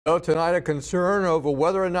Well, tonight, a concern over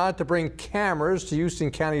whether or not to bring cameras to Houston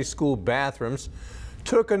County school bathrooms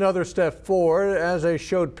took another step forward as they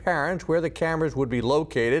showed parents where the cameras would be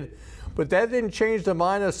located. But that didn't change the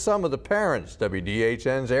mind of some of the parents.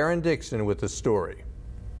 WDHN's Aaron Dixon with the story.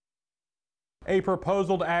 A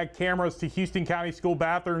proposal to add cameras to Houston County school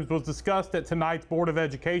bathrooms was discussed at tonight's Board of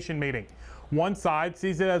Education meeting. One side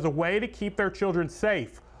sees it as a way to keep their children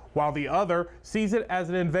safe, while the other sees it as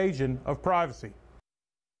an invasion of privacy.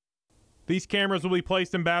 These cameras will be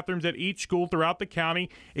placed in bathrooms at each school throughout the county,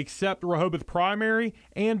 except Rehoboth Primary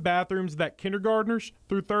and bathrooms that kindergartners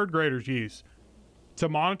through third graders use, to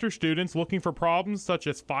monitor students looking for problems such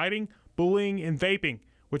as fighting, bullying, and vaping,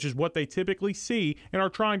 which is what they typically see and are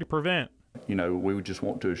trying to prevent. We would just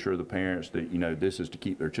want to assure the parents that, this is to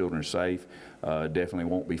keep their children safe. Definitely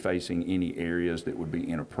won't be facing any areas that would be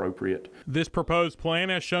inappropriate. This proposed plan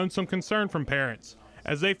has shown some concern from parents,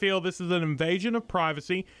 as they feel this is an invasion of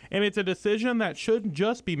privacy and it's a decision that shouldn't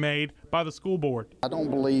just be made by the school board. I don't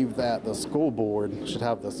believe that the school board should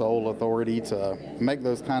have the sole authority to make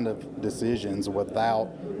those kind of decisions without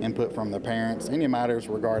input from the parents. Any matters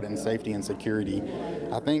regarding safety and security,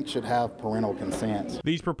 I think, should have parental consent.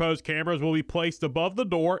 These proposed cameras will be placed above the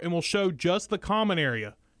door and will show just the common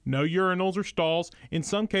area. No urinals or stalls. In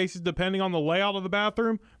some cases, depending on the layout of the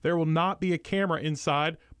bathroom, there will not be a camera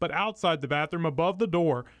inside, but outside the bathroom above the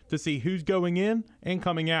door to see who's going in and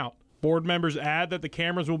coming out. Board members add that the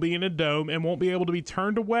cameras will be in a dome and won't be able to be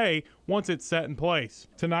turned away once it's set in place.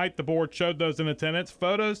 Tonight, the board showed those in attendance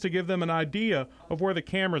photos to give them an idea of where the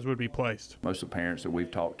cameras would be placed. Most of the parents that we've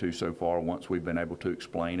talked to so far, once we've been able to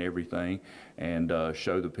explain everything and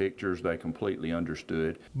show the pictures, they completely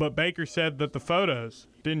understood. But Baker said that the photos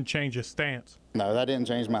didn't change his stance. No, that didn't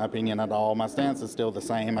change my opinion at all. My stance is still the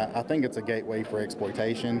same. I think it's a gateway for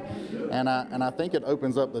exploitation, and I think it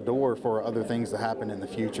opens up the door for other things to happen in the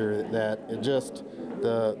future, that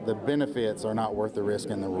the benefits are not worth the risk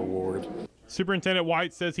and the reward. Superintendent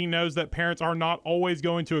White says he knows that parents are not always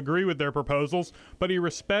going to agree with their proposals, but he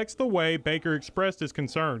respects the way Baker expressed his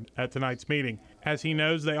concern at tonight's meeting, as he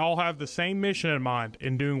knows they all have the same mission in mind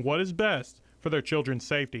in doing what is best for their children's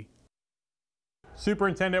safety.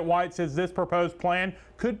 Superintendent White says this proposed plan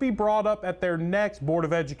could be brought up at their next Board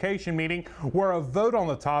of Education meeting, where a vote on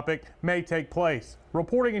the topic may take place.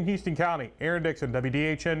 Reporting in Houston County, Aaron Dixon,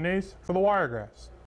 WDHN News for the Wiregrass.